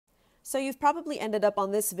So you've probably ended up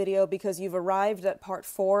on this video because you've arrived at part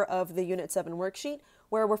 4 of the Unit 7 worksheet,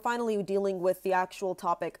 where we're finally dealing with the actual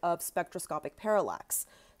topic of spectroscopic parallax.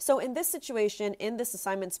 So in this situation, in this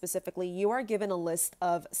assignment specifically, you are given a list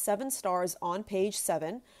of 7 stars on page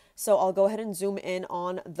 7. So I'll go ahead and zoom in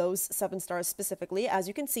on those 7 stars specifically. As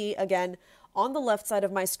you can see, again, on the left side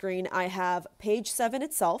of my screen, I have page 7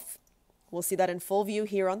 itself. We'll see that in full view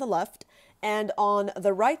here on the left. And on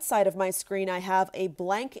the right side of my screen, I have a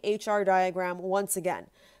blank HR diagram once again.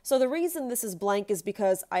 So the reason this is blank is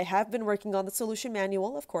because I have been working on the solution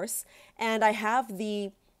manual, of course, and I have the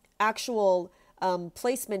actual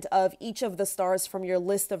placement of each of the stars from your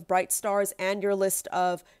list of bright stars and your list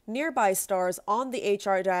of nearby stars on the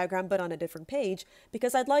HR diagram, but on a different page,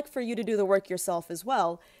 because I'd like for you to do the work yourself as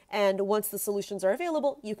well. And once the solutions are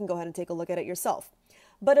available, you can go ahead and take a look at it yourself.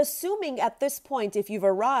 But assuming at this point, if you've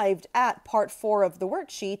arrived at part 4 of the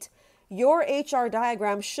worksheet, your HR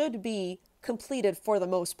diagram should be completed for the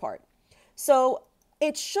most part. So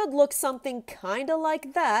it should look something kind of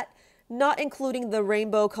like that, not including the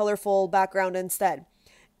rainbow colorful background instead.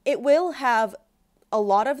 It will have a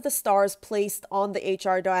lot of the stars placed on the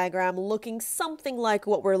HR diagram looking something like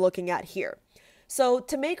what we're looking at here. So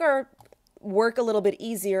to make our work a little bit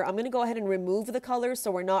easier, I'm going to go ahead and remove the colors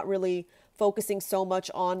so we're not really focusing so much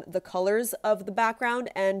on the colors of the background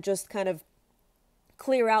and just kind of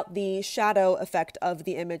clear out the shadow effect of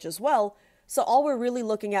the image as well. So all we're really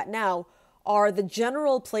looking at now are the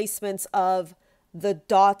general placements of the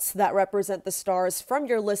dots that represent the stars from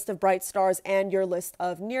your list of bright stars and your list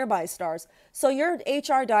of nearby stars. So your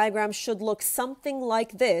HR diagram should look something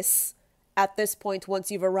like this at this point once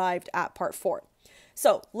you've arrived at part 4.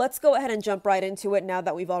 So let's go ahead and jump right into it now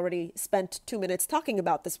that we've already spent 2 minutes talking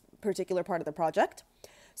about this particular part of the project.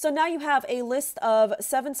 So now you have a list of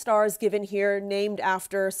 7 stars given here named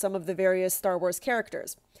after some of the various Star Wars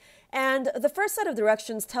characters. And the first set of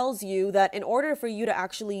directions tells you that in order for you to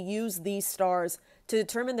actually use these stars to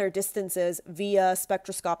determine their distances via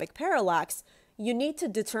spectroscopic parallax, you need to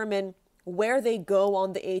determine where they go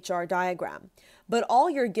on the HR diagram. But all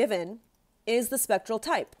you're given is the spectral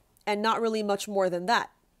type, and not really much more than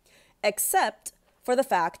that, except for the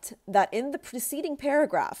fact that in the preceding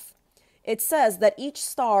paragraph, it says that each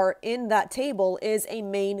star in that table is a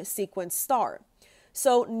main sequence star.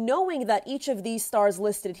 So knowing that each of these stars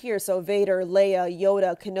listed here, so Vader, Leia,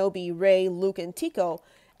 Yoda, Kenobi, Rey, Luke, and Tico,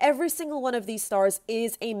 every single one of these stars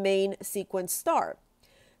is a main sequence star.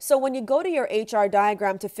 So when you go to your HR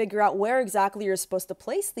diagram to figure out where exactly you're supposed to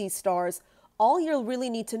place these stars, all you'll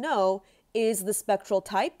really need to know is the spectral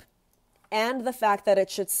type and the fact that it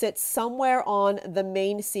should sit somewhere on the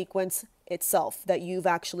main sequence itself that you've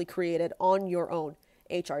actually created on your own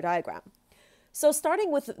HR diagram. So starting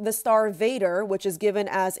with the star Vader, which is given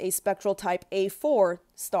as a spectral type A4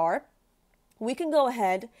 star, we can go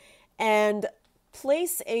ahead and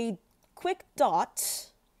place a quick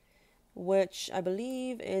dot, which I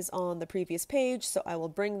believe is on the previous page. So I will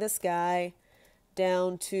bring this guy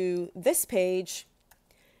down to this page.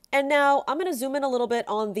 And now I'm going to zoom in a little bit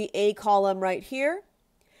on the A column right here.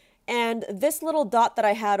 And this little dot that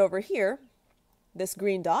I had over here, this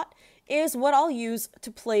green dot, is what I'll use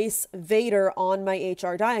to place Vader on my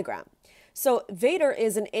HR diagram. So Vader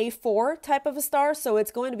is an A4 type of a star, so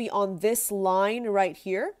it's going to be on this line right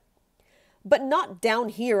here, but not down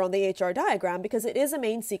here on the HR diagram because it is a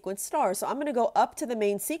main sequence star. So I'm going to go up to the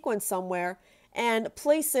main sequence somewhere and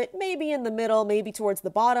place it maybe in the middle, maybe towards the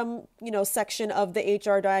bottom, section of the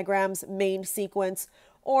HR diagram's main sequence,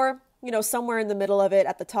 or, somewhere in the middle of it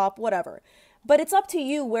at the top, whatever. But it's up to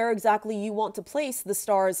you where exactly you want to place the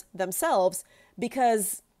stars themselves,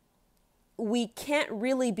 because we can't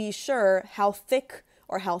really be sure how thick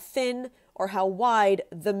or how thin or how wide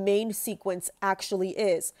the main sequence actually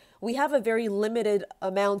is. We have a very limited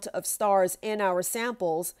amount of stars in our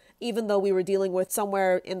samples, even though we were dealing with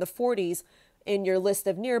somewhere in the 40s in your list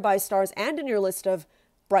of nearby stars and in your list of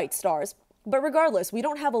bright stars. But regardless, we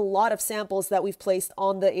don't have a lot of samples that we've placed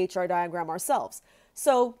on the HR diagram ourselves.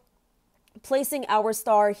 So placing our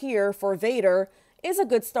star here for Vader is a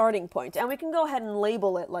good starting point. And we can go ahead and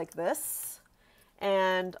label it like this.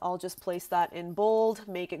 And I'll just place that in bold,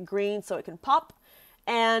 make it green so it can pop.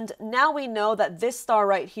 And now we know that this star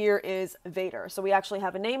right here is Vader. So we actually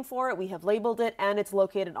have a name for it, we have labeled it, and it's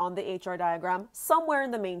located on the HR diagram somewhere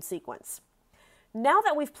in the main sequence. Now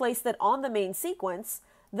that we've placed it on the main sequence,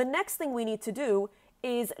 the next thing we need to do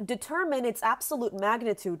is determine its absolute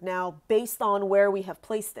magnitude now based on where we have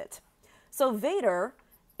placed it. So Vader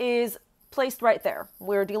is placed right there.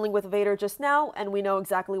 We're dealing with Vader just now, and we know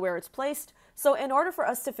exactly where it's placed. So in order for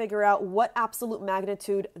us to figure out what absolute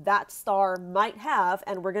magnitude that star might have,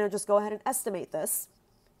 and we're going to just go ahead and estimate this,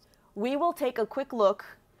 we will take a quick look,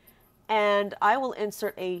 and I will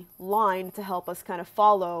insert a line to help us kind of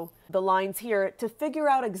follow the lines here to figure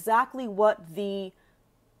out exactly what the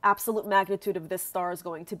absolute magnitude of this star is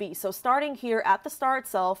going to be. So starting here at the star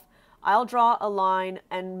itself, I'll draw a line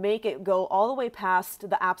and make it go all the way past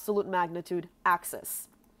the absolute magnitude axis.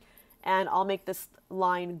 And I'll make this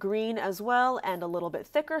line green as well and a little bit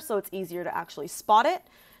thicker so it's easier to actually spot it.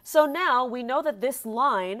 So now we know that this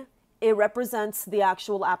line, it represents the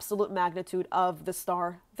actual absolute magnitude of the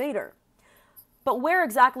star Vader. But where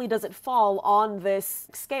exactly does it fall on this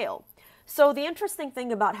scale? So the interesting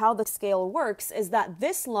thing about how the scale works is that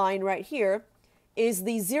this line right here is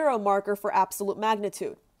the 0 marker for absolute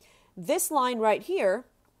magnitude. This line right here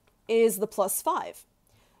is the +5.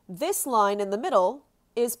 This line in the middle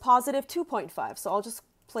is positive 2.5. So I'll just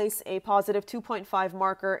place a positive 2.5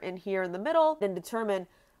 marker in here in the middle and determine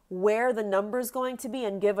where the number is going to be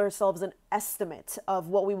and give ourselves an estimate of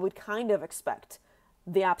what we would kind of expect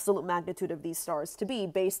the absolute magnitude of these stars to be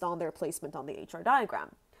based on their placement on the HR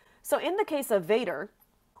diagram. So in the case of Vader,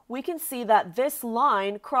 we can see that this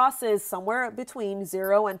line crosses somewhere between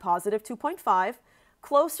 0 and positive 2.5,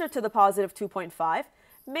 closer to the positive 2.5,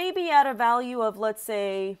 maybe at a value of, let's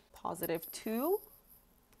say, positive 2.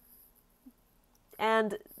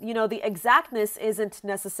 And, you know, the exactness isn't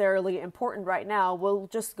necessarily important right now. We'll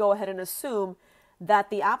just go ahead and assume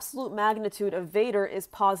that the absolute magnitude of Vader is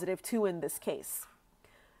positive 2 in this case.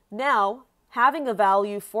 Now, having a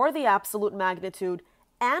value for the absolute magnitude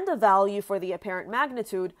and a value for the apparent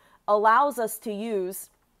magnitude allows us to use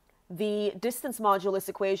the distance modulus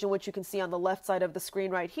equation, which you can see on the left side of the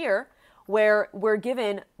screen right here, where we're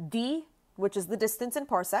given d, which is the distance in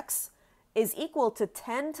parsecs, is equal to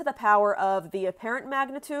 10 to the power of the apparent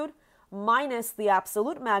magnitude minus the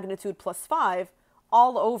absolute magnitude plus 5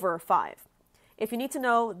 all over 5. If you need to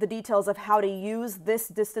know the details of how to use this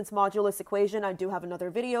distance modulus equation, I do have another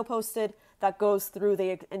video posted that goes through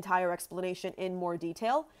the entire explanation in more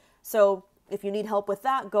detail. So if you need help with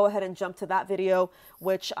that, go ahead and jump to that video,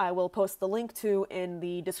 which I will post the link to in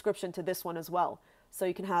the description to this one as well. So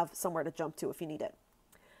you can have somewhere to jump to if you need it.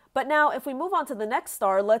 But now if we move on to the next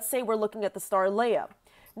star, let's say we're looking at the star Leia.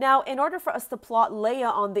 Now, in order for us to plot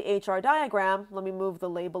Leia on the HR diagram, let me move the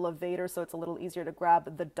label of Vader so it's a little easier to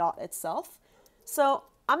grab the dot itself. So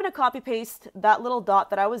I'm going to copy paste that little dot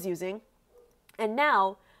that I was using. And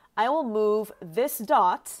now I will move this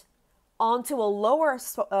dot onto a lower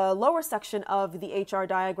section of the HR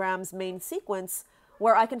diagram's main sequence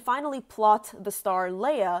where I can finally plot the star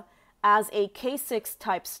Leia as a K6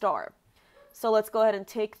 type star. So let's go ahead and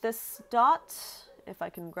take this dot, if I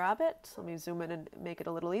can grab it. Let me zoom in and make it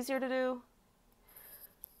a little easier to do.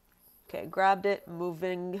 Okay, grabbed it,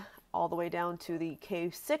 moving all the way down to the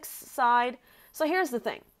K6 side. So here's the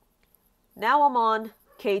thing. Now I'm on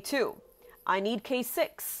K2. I need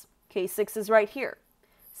K6. K6 is right here.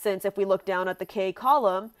 Since if we look down at the K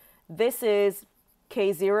column, this is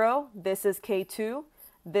K0, this is K2,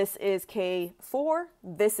 this is K4,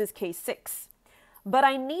 this is K6. But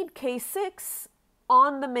I need K6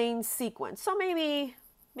 on the main sequence. So maybe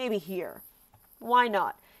here. Why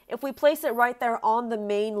not? If we place it right there on the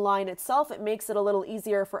main line itself, it makes it a little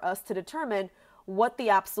easier for us to determine what the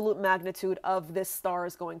absolute magnitude of this star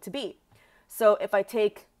is going to be. So if I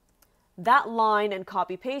take that line and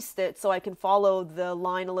copy paste it so I can follow the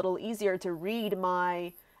line a little easier to read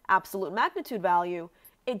my absolute magnitude value,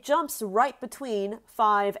 it jumps right between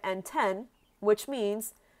 5 and 10, which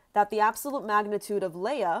means that the absolute magnitude of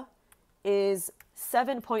Leia is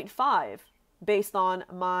 7.5 based on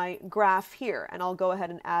my graph here. And I'll go ahead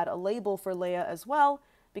and add a label for Leia as well,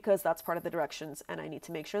 because that's part of the directions, and I need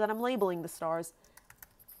to make sure that I'm labeling the stars,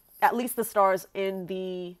 at least the stars in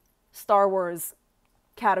the Star Wars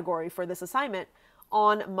category for this assignment,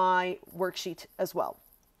 on my worksheet as well.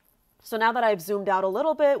 So now that I've zoomed out a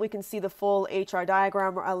little bit, we can see the full HR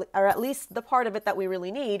diagram, or at least the part of it that we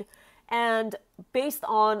really need. And based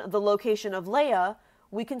on the location of Leia,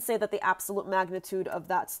 we can say that the absolute magnitude of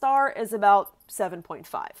that star is about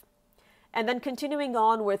 7.5. And then continuing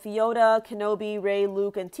on with Yoda, Kenobi, Rey,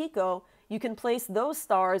 Luke, and Tico, you can place those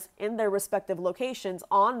stars in their respective locations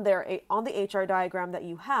on the HR diagram that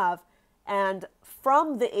you have. And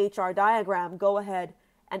from the HR diagram, go ahead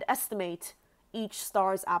and estimate each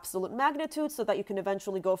star's absolute magnitude so that you can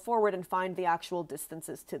eventually go forward and find the actual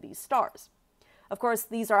distances to these stars. Of course,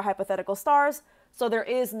 these are hypothetical stars, so there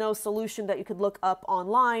is no solution that you could look up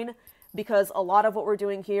online, because a lot of what we're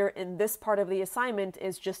doing here in this part of the assignment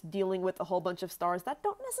is just dealing with a whole bunch of stars that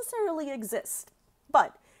don't necessarily exist.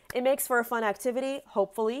 But It makes for a fun activity,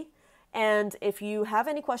 hopefully. And if you have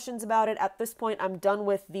any questions about it, at this point, I'm done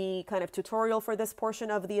with the kind of tutorial for this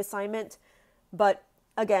portion of the assignment. But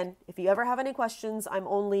again, if you ever have any questions, I'm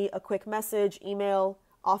only a quick message, email,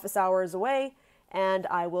 office hours away, and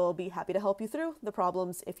I will be happy to help you through the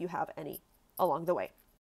problems if you have any along the way.